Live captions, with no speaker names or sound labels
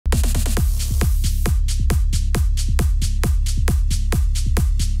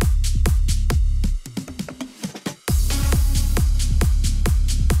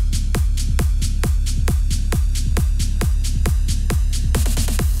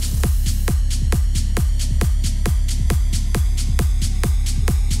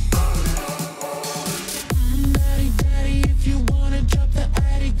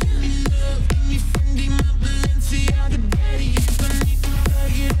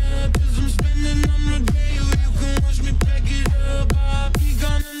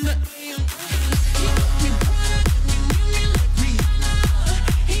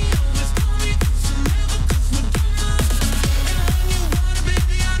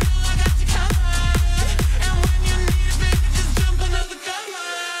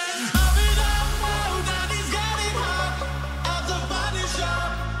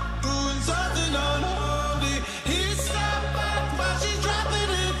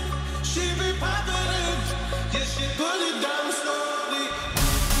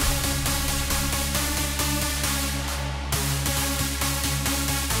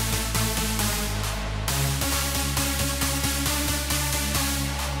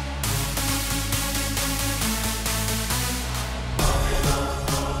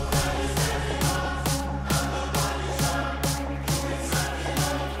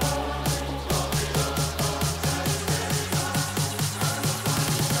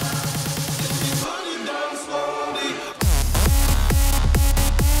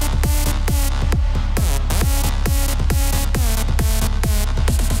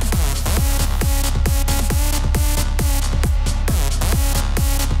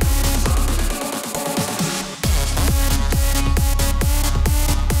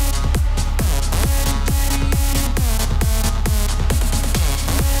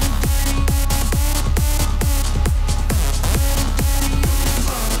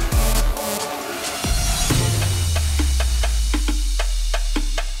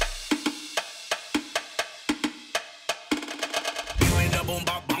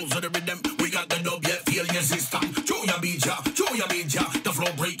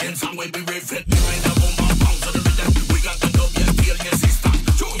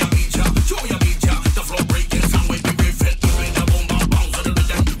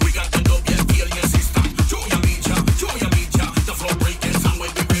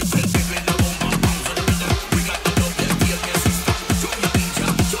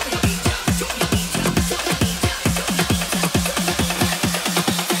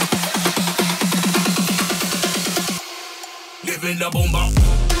boom bap.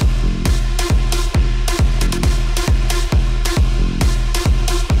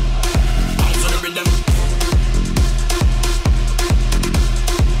 Bounce to the rhythm.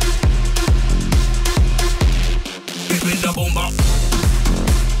 Give me the boom bap.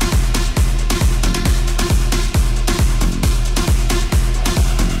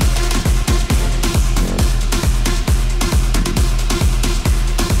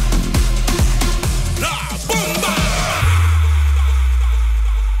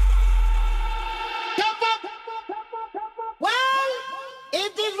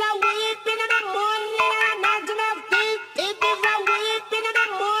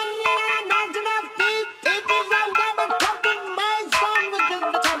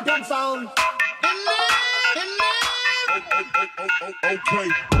 Okay.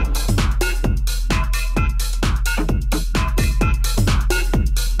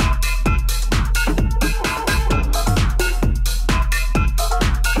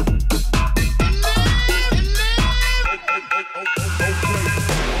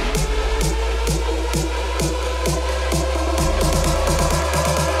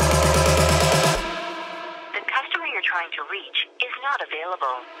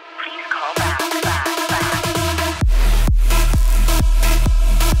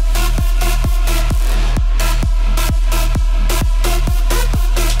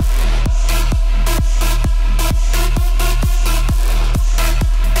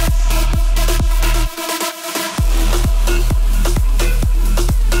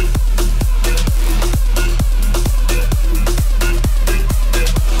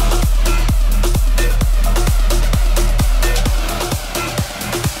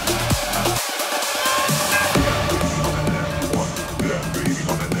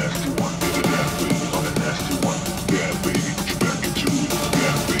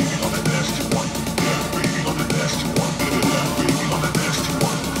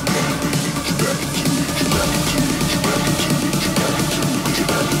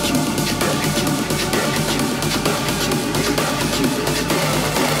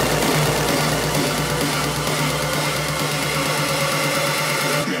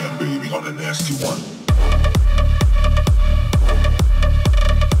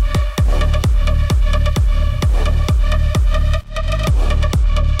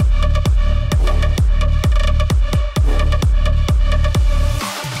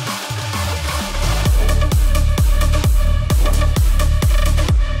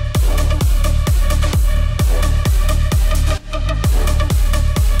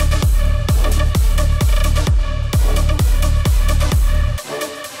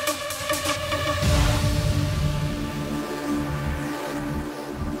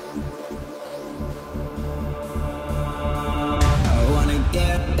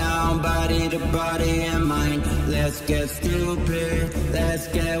 Let's get stupid, let's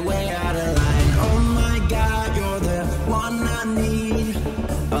get way out of line. Oh my God, you're the one I need.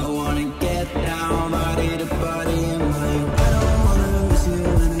 I wanna get down, body to body and mind. I don't wanna miss you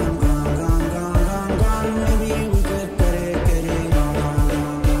when I'm gone, gone, gone, gone, gone. Maybe we could get it on, on, on,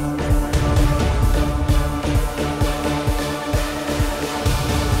 on, on.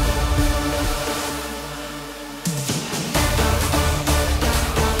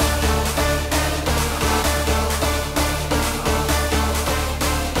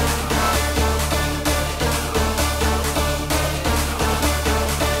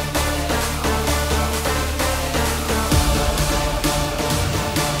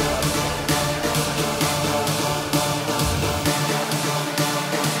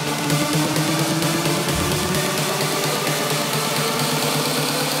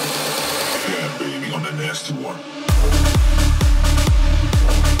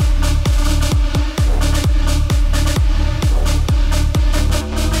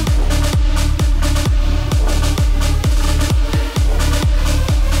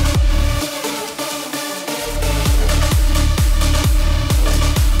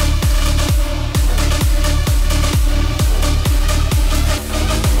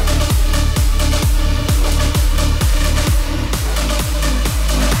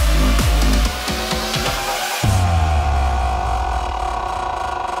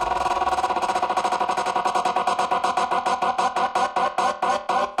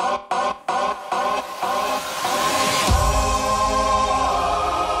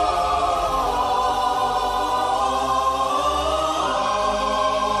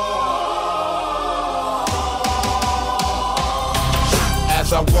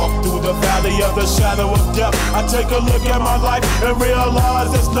 As I walk through the valley of the shadow of death, I take a look at my life and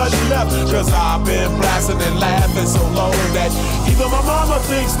realize there's nothing left. Cause I've been blasting and laughing so long that even my mama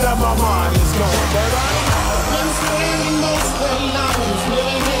thinks that my mind is gone. But I spending most their lives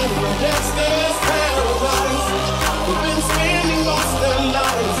living in a gangster's paradise. We've been spending most their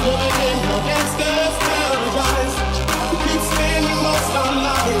lives living in a gangster's paradise. We keep spending most our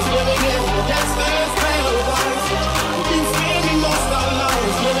lives living in a gangster's paradise. We keep spending most our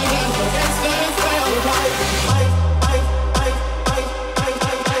lives living in a gangster's paradise.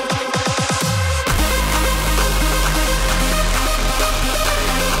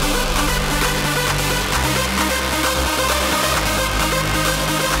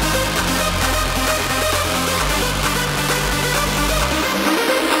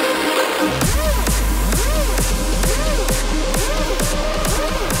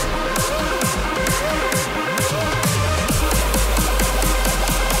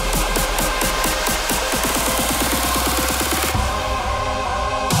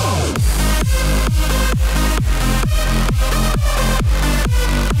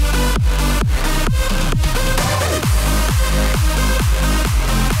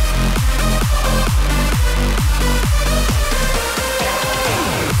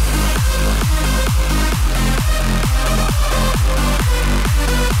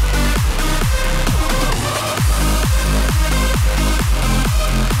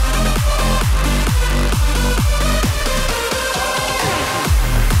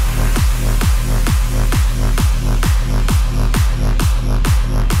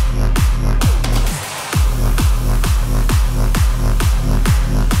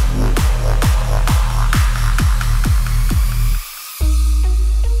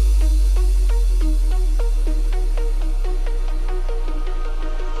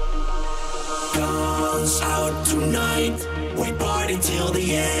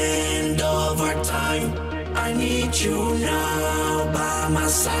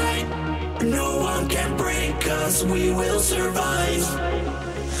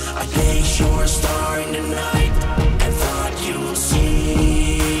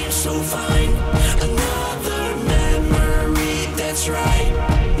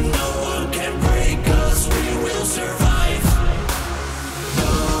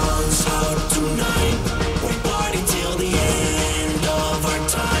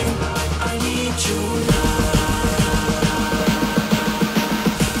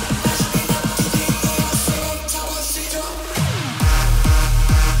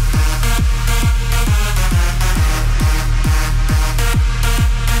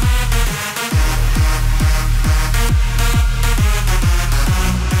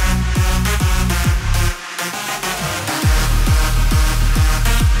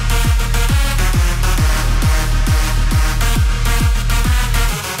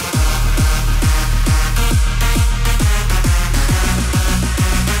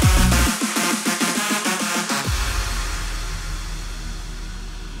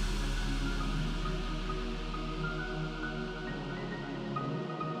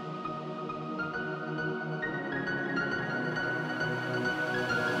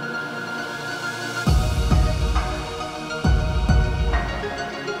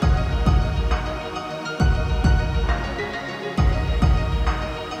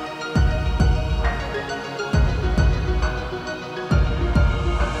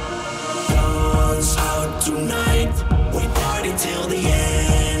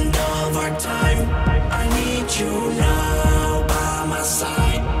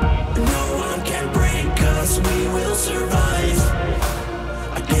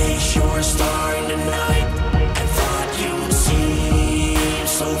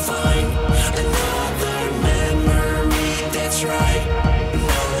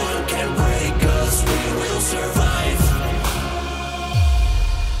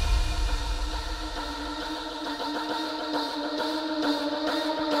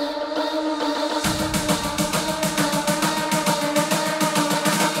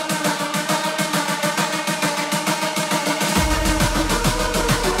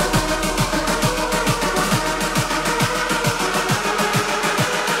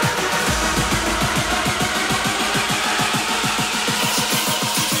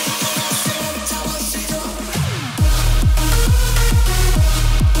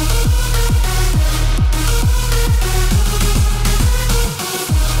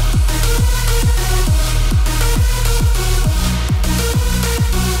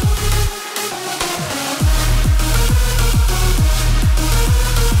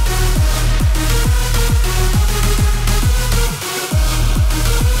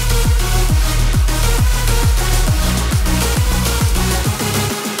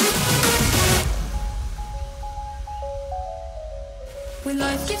 When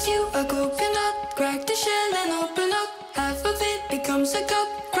life gives you a coconut, crack the shell and open up. Half of it becomes a cup,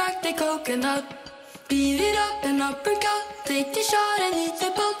 crack the coconut. Beat it up and uppercut. Take a shot and hit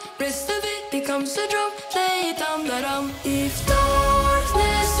the pump. Rest of it becomes a drum. Play it down the drum. If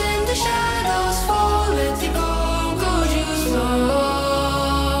darkness and the shadows fall, let it go, juice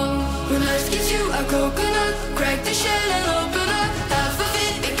flow. When life gives you a coconut, crack the shell and open up. Half of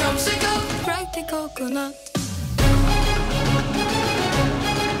it becomes a cup. Crack the coconut.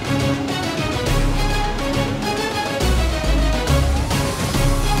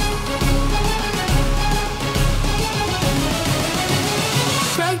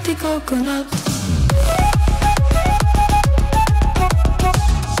 Crack the coconut.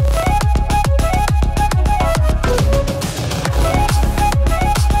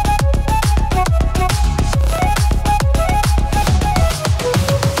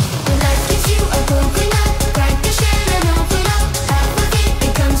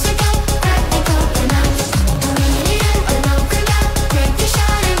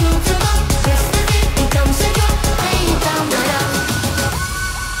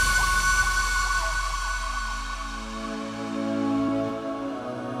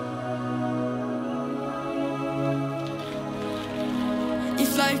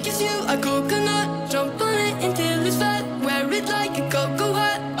 If life gives you a coconut, jump on it until it's fat. Wear it like a cocoa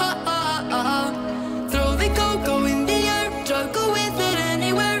hat. Throw the cocoa in the air, juggle with it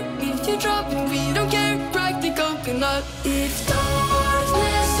anywhere. If you drop it, we don't care. Crack the coconut. If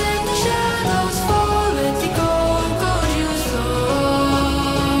darkness and the shadows fall, let the cocoa juice flow.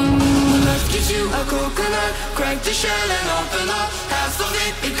 Life gives you a coconut, crack the shell and open up. Half of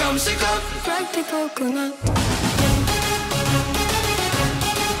it becomes a cup. Crack the coconut.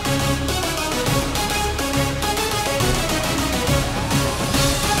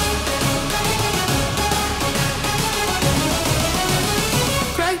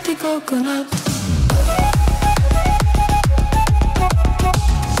 The coconut.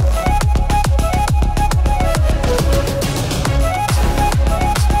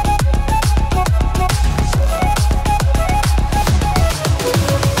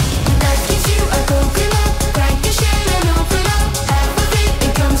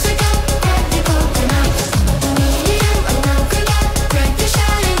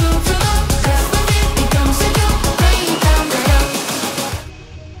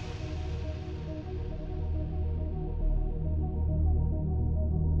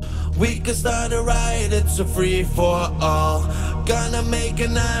 We can start a riot, it's a free for all. Gonna make a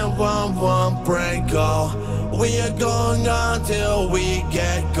 911 prank call. We are going on till we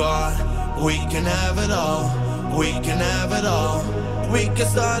get caught. We can have it all, we can have it all. We can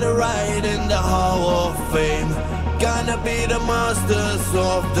start a riot in the Hall of Fame. Gonna be the masters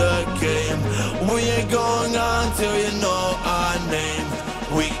of the game. We are going on till you know our name.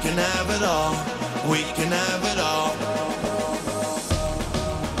 We can have it all, we can have it all.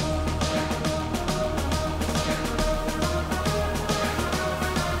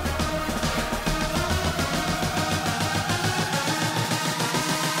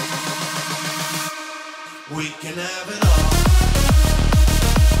 We can have it all.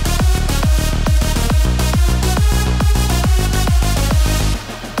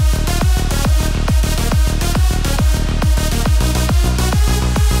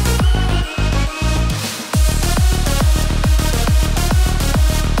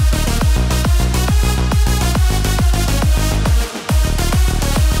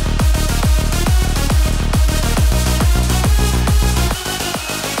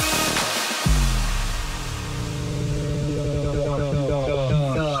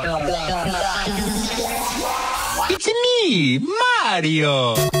 It's me,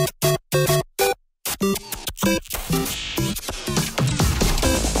 Mario!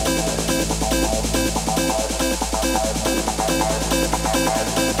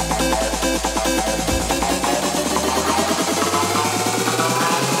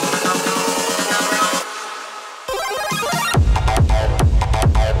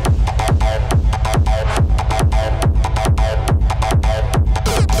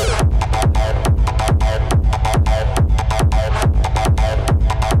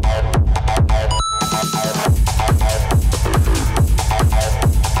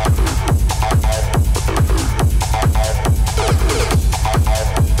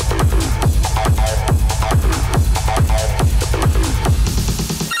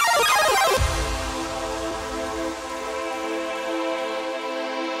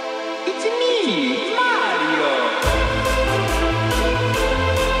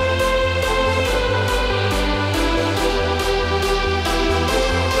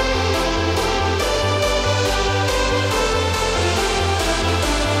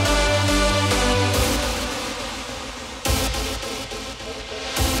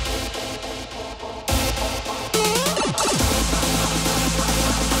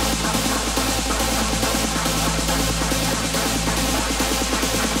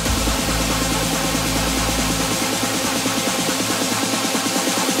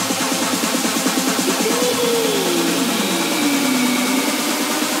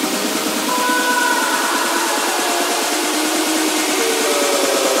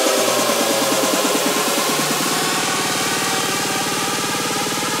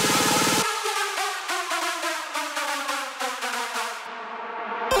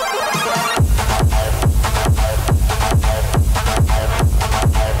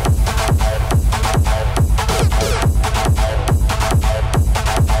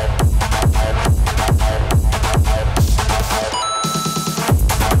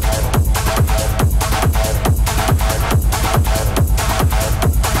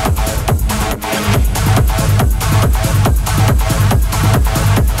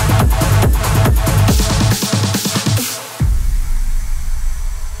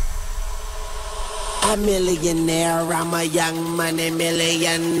 a millionaire. I'm a young money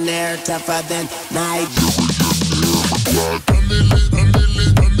millionaire, tougher than Nigeria.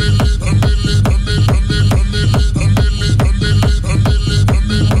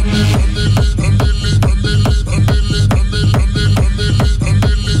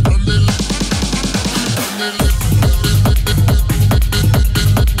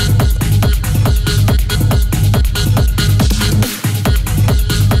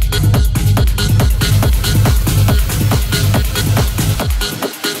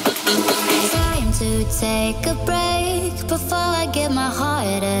 Take a break before I give my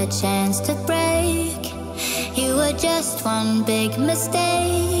heart a chance to break. You were just one big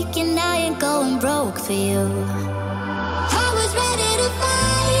mistake, and I ain't going broke for you. I was ready to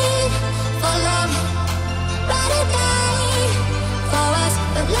fight for love, ride or die for us,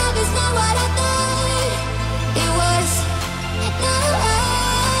 but love is not what I thought it was. No,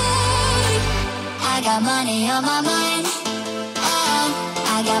 I got money on my mind.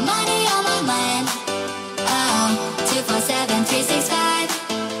 I got money on my mind. 247 365.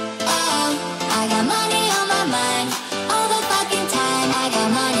 I got money on my mind all the fucking time. I got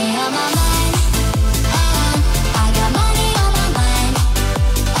money on my mind. I got money on my mind.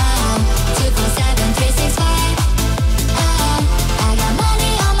 247 365. I got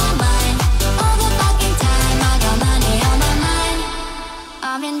money on my mind all the fucking time. I got money on my mind.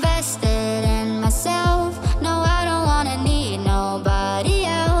 I'm invested in myself. No, I don't wanna need nobody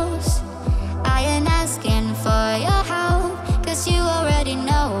else. I ain't asking for your help, 'cause you already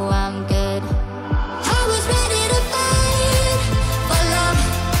know I'm good. I was ready to fight for love,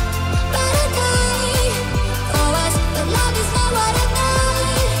 ride or die for us, but love is not what I thought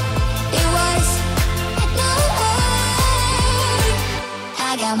it was. No,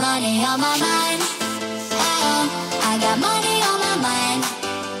 I got money on my mind. I got money on my mind.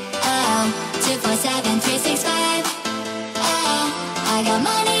 247 365. I got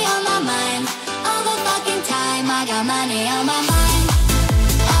money on my mind all the fucking time. I got money on my mind.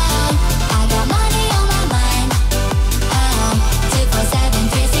 I got money on my mind. 247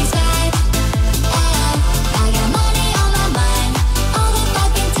 365. I got money on my mind all the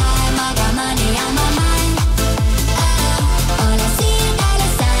fucking time. I got money on my mind. All I see is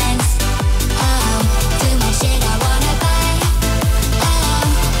dollar signs. Too much shit I wanna buy.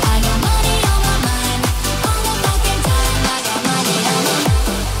 I got money on my mind all the fucking time. I got money on my mind.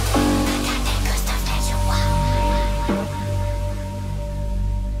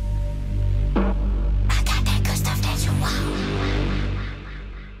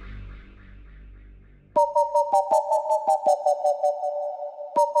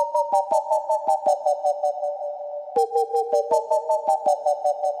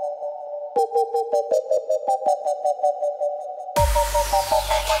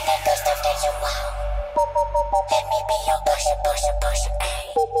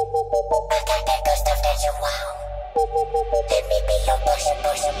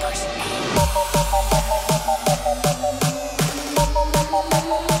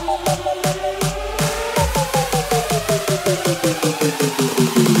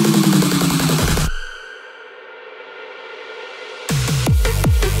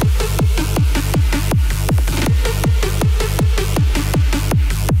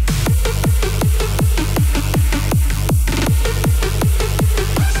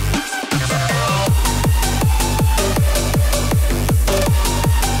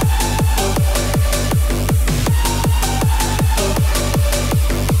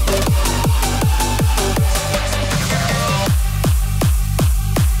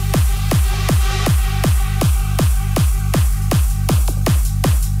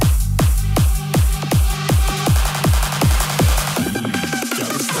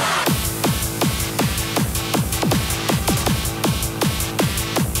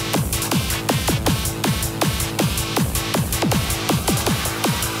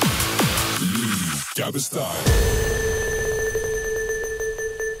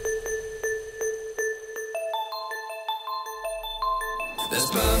 Let's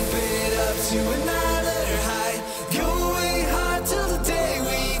bump it up to another high. Going hard till the day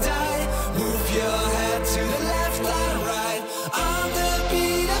we die. Move your head to the left and right. On the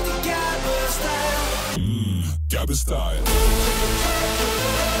beat of the Gabba style. Gabba style.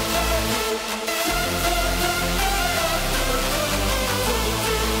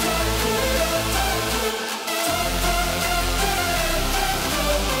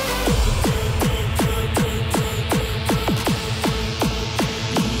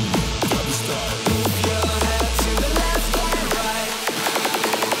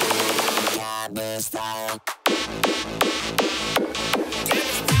 Style.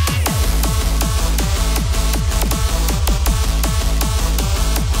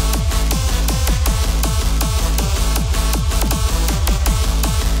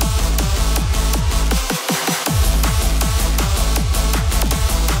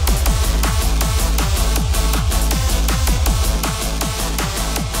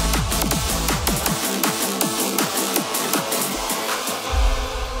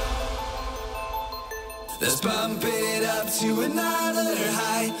 another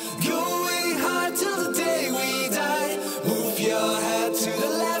high, going hard till the day we die. Move your head to the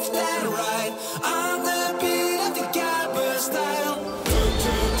left and right, on the beat of the gabber style.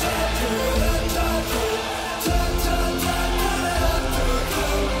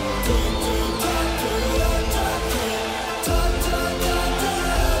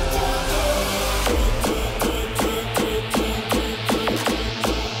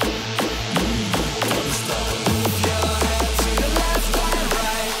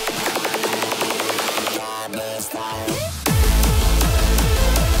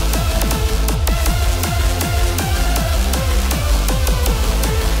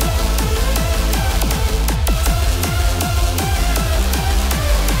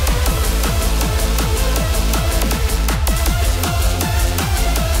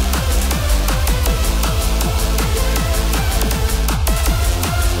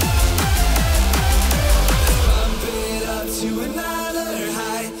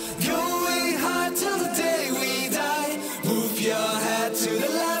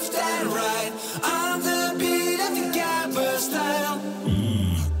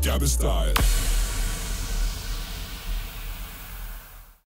 Style.